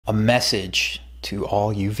A message to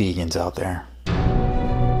all you vegans out there.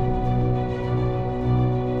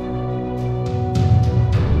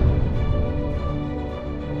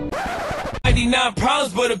 99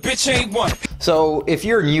 problems, but a bitch ain't one. So if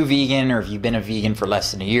you're a new vegan, or if you've been a vegan for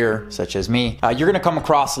less than a year, such as me, you're gonna come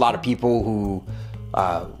across a lot of people who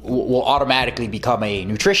will automatically become a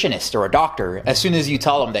nutritionist or a doctor as soon as you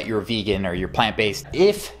tell them that you're a vegan or you're plant-based.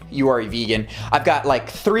 If you are a vegan, I've got like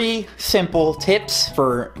 3 simple tips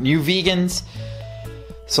for new vegans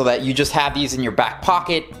so that you just have these in your back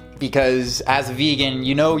pocket, because as a vegan,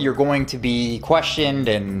 you know you're going to be questioned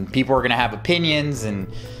and people are gonna have opinions, and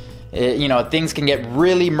you know, things can get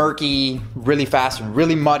really murky really fast and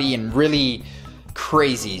really muddy and really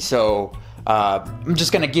crazy. So I'm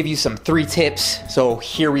just gonna give you some 3 tips. So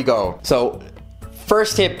here we go. So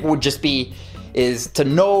first tip would just be is to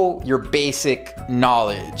know your basic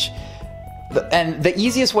knowledge. And the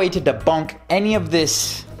easiest way to debunk any of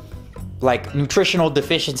this like nutritional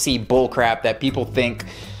deficiency bullcrap that people think,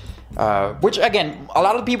 which again, a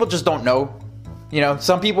lot of people just don't know. You know,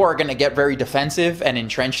 some people are gonna get very defensive and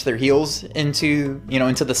entrench their heels into, you know,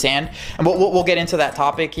 into the sand. And we'll get into that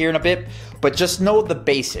topic here in a bit. But just know the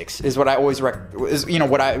basics is what I always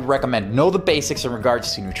what I recommend. Know the basics in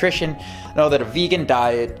regards to nutrition. Know that a vegan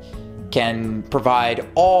diet can provide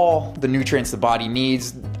all the nutrients the body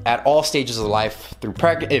needs at all stages of life, through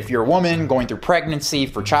if you're a woman going through pregnancy,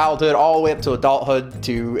 for childhood, all the way up to adulthood,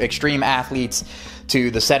 to extreme athletes,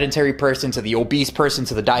 to the sedentary person, to the obese person,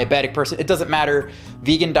 to the diabetic person. It doesn't matter.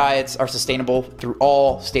 Vegan diets are sustainable through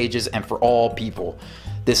all stages and for all people.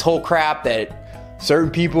 This whole crap that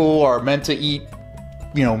certain people are meant to eat,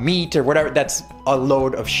 you know, meat or whatever, that's a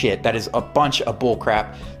load of shit. That is a bunch of bull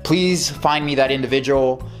crap. Please find me that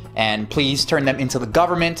individual and please turn them into the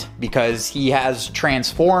government, because he has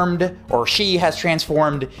transformed, or she has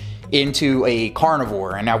transformed, into a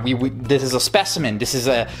carnivore. And now this is a specimen. This is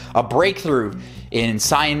a breakthrough in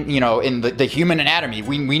science, you know, in the human anatomy.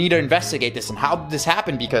 We need to investigate this and how this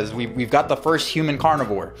happened, because we've got the first human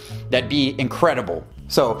carnivore. That'd be incredible.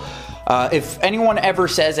 So if anyone ever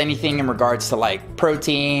says anything in regards to like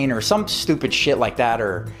protein or some stupid shit like that,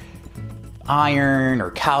 or iron or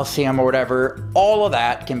calcium or whatever, all of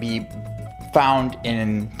that can be found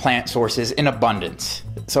in plant sources in abundance.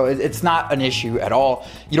 So it's not an issue at all.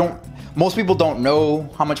 Most people don't know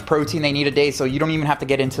how much protein they need a day, so you don't even have to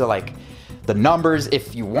get into like the numbers.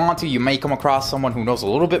 If you want to, you may come across someone who knows a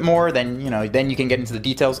little bit more, then you can get into the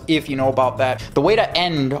details if you know about that. The way to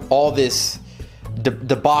end all this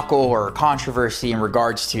debacle or controversy in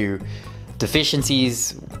regards to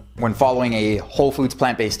deficiencies when following a whole foods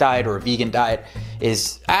plant-based diet or a vegan diet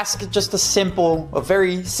is ask just a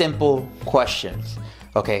very simple question.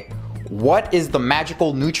 Okay, what is the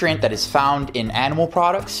magical nutrient that is found in animal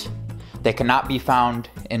products that cannot be found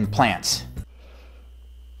in plants?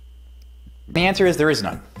 The answer is there is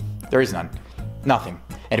none. There is none. Nothing.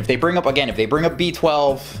 And if they bring up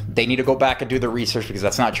B12, they need to go back and do the research, because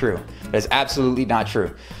that's not true. That is absolutely not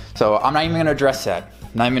true. So I'm not even gonna address that. I'm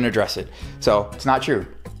not even gonna address it. So it's not true.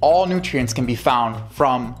 All nutrients can be found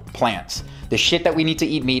from plants. The shit that we need to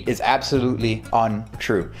eat meat is absolutely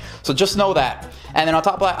untrue. So just know that. And then on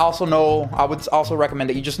top of that, I would also recommend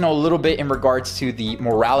that you just know a little bit in regards to the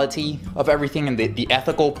morality of everything and the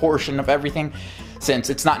ethical portion of everything. Since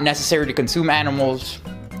it's not necessary to consume animals,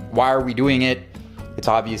 why are we doing it? It's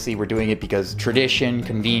obviously we're doing it because tradition,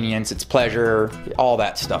 convenience, it's pleasure, all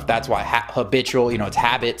that stuff. That's why habitual, it's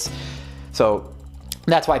habits. So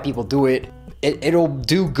that's why people do it. It'll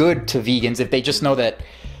do good to vegans if they just know that,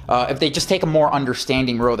 if they just take a more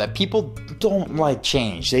understanding road, that people don't like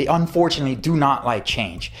change. They unfortunately do not like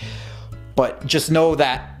change. But just know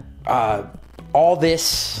that to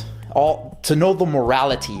know the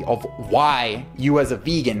morality of why you as a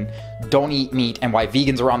vegan don't eat meat, and why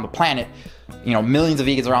vegans around the planet, millions of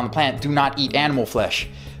vegans around the planet do not eat animal flesh,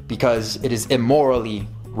 because it is immorally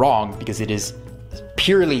wrong, because it is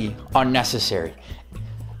purely unnecessary.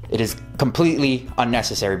 It is completely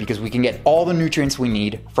unnecessary, because we can get all the nutrients we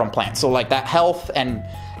need from plants. So like that health and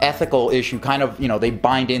ethical issue kind of, they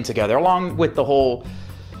bind in together, along with the whole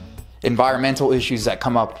environmental issues that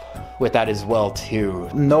come up with that as well too.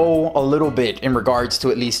 Know a little bit in regards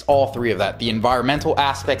to at least all 3 of that: the environmental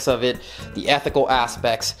aspects of it, the ethical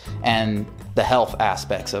aspects, and the health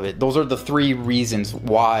aspects of it. Those are the 3 reasons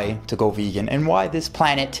why to go vegan, and why this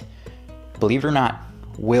planet, believe it or not,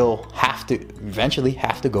 will eventually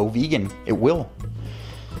have to go vegan. It will.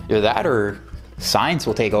 Either that or science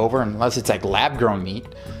will take over, unless it's like lab-grown meat.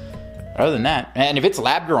 Other than that, and if it's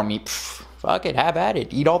lab-grown meat, fuck it, have at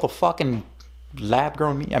it. Eat all the fucking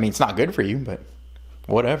lab-grown meat. I mean, it's not good for you, but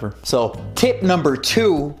whatever. So tip number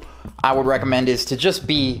 2 I would recommend is to just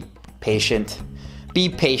be patient. Be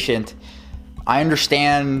patient. I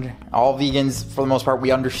understand, all vegans for the most part,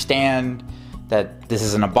 we understand that this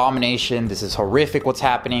is an abomination, this is horrific what's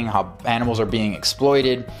happening, how animals are being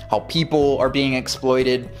exploited, how people are being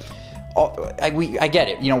exploited. I get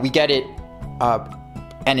it, we get it,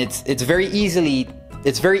 and it's very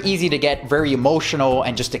easy to get very emotional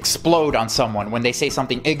and just explode on someone when they say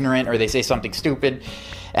something ignorant or they say something stupid,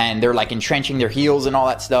 and they're like entrenching their heels and all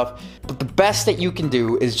that stuff. But the best that you can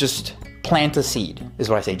do is just plant a seed, is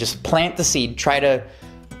what I say. Just plant the seed, try to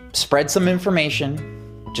spread some information.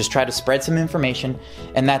 Just try to spread some information,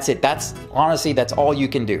 and that's it. That's honestly, that's all you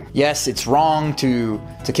can do. Yes, it's wrong to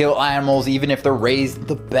kill animals, even if they're raised in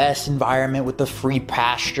the best environment with the free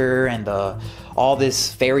pasture and all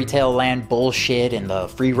this fairy tale land bullshit and the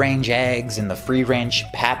free range eggs and the free range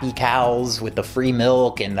happy cows with the free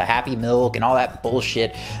milk and the happy milk and all that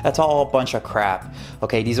bullshit. That's all a bunch of crap.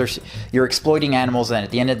 Okay, you're exploiting animals, and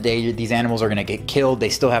at the end of the day, these animals are gonna get killed. They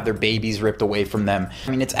still have their babies ripped away from them.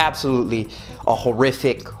 I mean, it's absolutely a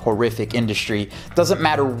horrific industry. Doesn't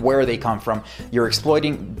matter where they come from.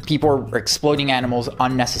 People are exploiting animals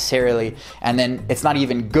unnecessarily, and then it's not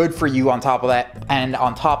even good for you on top of that. And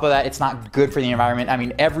on top of that, it's not good for the environment. I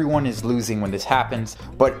mean, everyone is losing when this happens.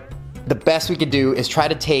 But the best we could do is try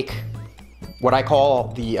to take what I call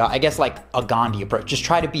the, I guess like a Gandhi approach. Just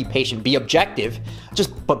try to be patient, be objective,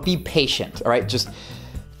 but be patient, all right? Just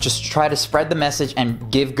try to spread the message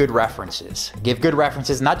and give good references. Give good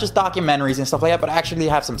references, not just documentaries and stuff like that, but actually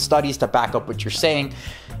have some studies to back up what you're saying.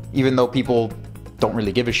 Even though people don't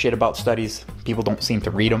really give a shit about studies, people don't seem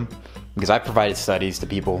to read them, because I provided studies to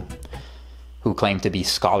people who claim to be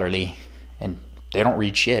scholarly, and they don't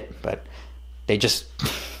read shit, but they just,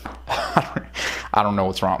 I don't know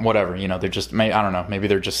what's wrong, whatever, they're just, I don't know, maybe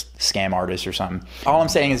they're just scam artists or something. All I'm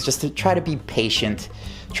saying is just to try to be patient,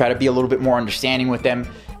 try to be a little bit more understanding with them,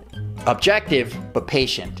 objective, but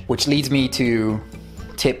patient. Which leads me to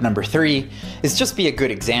tip number 3, is just be a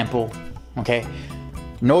good example, okay?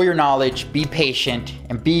 Know your knowledge, be patient,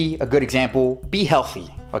 and be a good example, be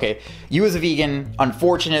healthy, okay? You as a vegan,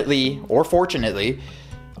 unfortunately, or fortunately,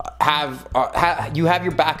 you have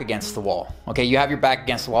your back against the wall, okay? You have your back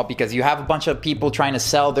against the wall because you have a bunch of people trying to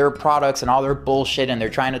sell their products and all their bullshit, and they're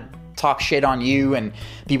trying to talk shit on you, and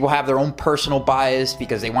people have their own personal bias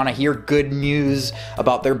because they want to hear good news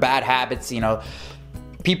about their bad habits.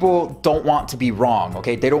 People don't want to be wrong,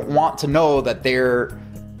 okay? They don't want to know that they're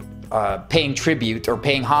paying tribute or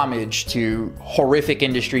paying homage to horrific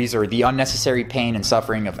industries or the unnecessary pain and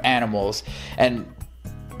suffering of animals, and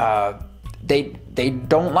they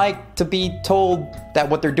don't like to be told that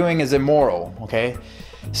what they're doing is immoral, okay?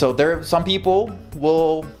 So some people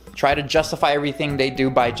will try to justify everything they do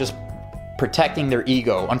by just protecting their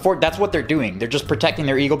ego. That's what they're doing. They're just protecting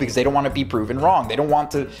their ego because they don't want to be proven wrong. They don't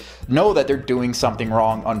want to know that they're doing something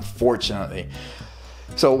wrong, unfortunately.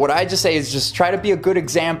 So what I just say is just try to be a good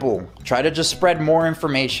example. Try to just spread more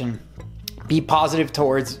information. Be positive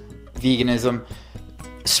towards veganism.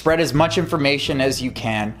 Spread as much information as you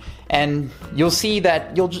can, and you'll see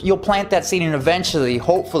that you'll plant that seed, and eventually,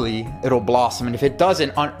 hopefully, it'll blossom. And if it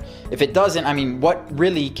doesn't, I mean, what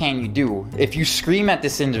really can you do? If you scream at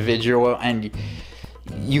this individual and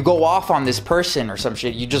you go off on this person or some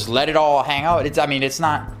shit, you just let it all hang out. It's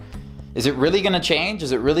not. Is it really gonna change?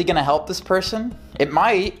 Is it really gonna help this person? It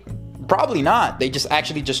might. Probably not. They just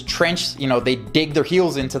trench, they dig their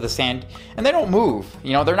heels into the sand and they don't move.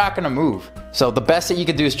 They're not going to move. So the best that you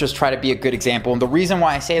could do is just try to be a good example. And the reason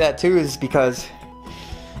why I say that too is because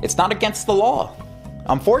it's not against the law.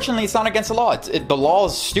 Unfortunately, it's not against the law. The law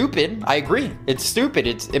is stupid. I agree. It's stupid.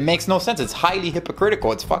 It makes no sense. It's highly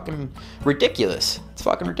hypocritical. It's fucking ridiculous.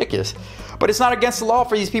 But it's not against the law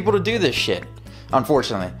for these people to do this shit,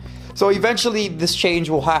 unfortunately. So eventually this change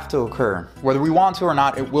will have to occur. Whether we want to or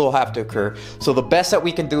not, it will have to occur. So the best that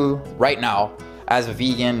we can do right now as a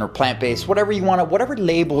vegan or plant-based, whatever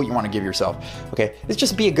label you want to give yourself, okay, is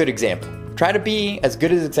just be a good example. Try to be as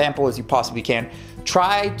good an example as you possibly can.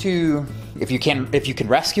 Try to, if you can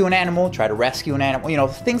rescue an animal, try to rescue an animal,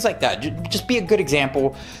 things like that. Just be a good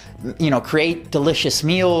example. Create delicious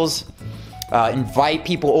meals. Invite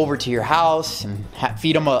people over to your house and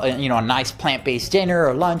feed them a nice plant-based dinner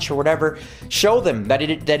or lunch or whatever. Show them that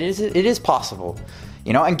it is possible,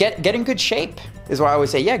 and get in good shape is what I always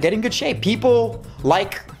say. Yeah, get in good shape. People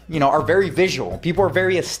are very visual. People are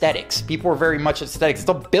very aesthetics. People are very much aesthetics. It's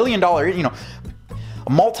a billion-dollar, a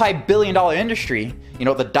multi-billion-dollar industry.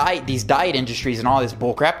 These diet industries and all this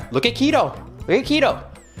bullcrap. Look at keto.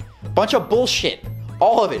 Bunch of bullshit.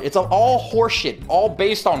 All of it. It's all horseshit, all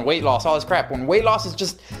based on weight loss, all this crap. When weight loss is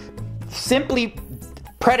just simply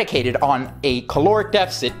predicated on a caloric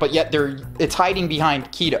deficit, but yet it's hiding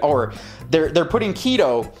behind keto, or they're putting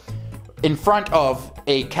keto in front of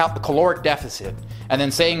a caloric deficit, and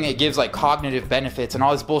then saying it gives like cognitive benefits and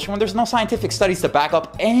all this bullshit when there's no scientific studies to back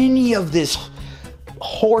up any of this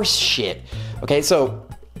horse shit. Okay, so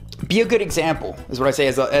be a good example is what I say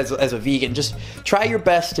as a vegan. Just try your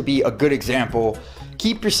best to be a good example.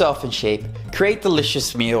 Keep yourself in shape. Create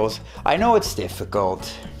delicious meals. I know it's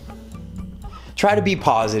difficult. Try to be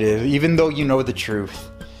positive, even though you know the truth.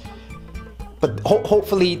 But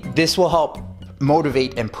hopefully this will help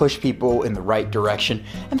motivate and push people in the right direction.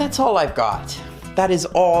 And that's all I've got. That is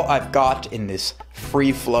all I've got in this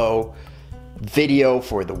free flow video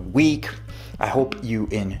for the week. I hope you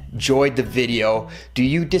enjoyed the video. Do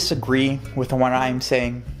you disagree with what I'm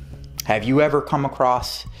saying? Have you ever come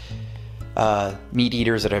across meat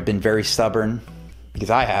eaters that have been very stubborn? Because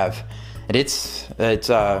I have. And it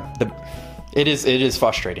is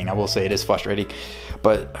frustrating. I will say it is frustrating.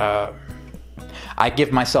 But I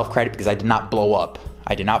give myself credit because I did not blow up.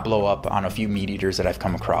 I did not blow up on a few meat eaters that I've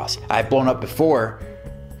come across. I've blown up before.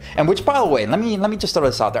 And which, by the way, let me just throw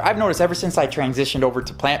this out there. I've noticed ever since I transitioned over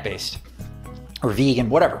to plant-based or vegan,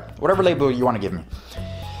 whatever label you want to give me,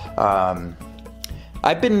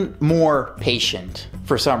 I've been more patient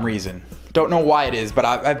for some reason. Don't know why it is, but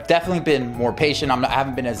I've definitely been more patient. I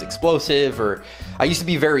haven't been as explosive, or I used to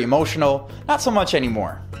be very emotional. Not so much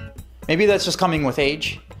anymore. Maybe that's just coming with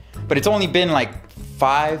age, but it's only been like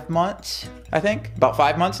 5 months, I think. About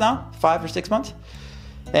 5 months now, 5 or 6 months.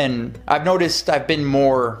 And I've noticed I've been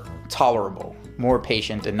more tolerable, more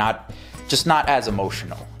patient, and not as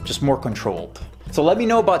emotional, just more controlled. So let me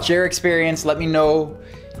know about your experience. Let me know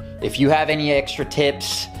if you have any extra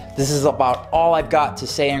tips. This is about all I've got to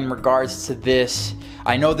say in regards to this.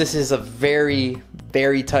 I know this is a very,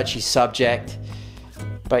 very touchy subject,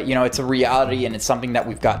 but you know, it's a reality and it's something that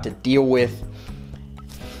we've got to deal with.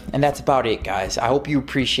 And that's about it, guys. I hope you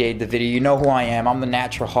appreciate the video. You know who I am. I'm the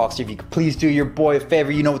Natural Hulkster. If you could please do your boy a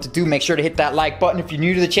favor, you know what to do. Make sure to hit that like button. If you're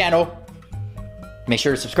new to the channel, make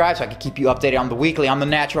sure to subscribe so I can keep you updated on the weekly. I'm the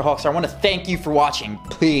Natural Hulkster. I want to thank you for watching.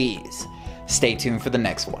 Please stay tuned for the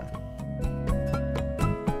next one.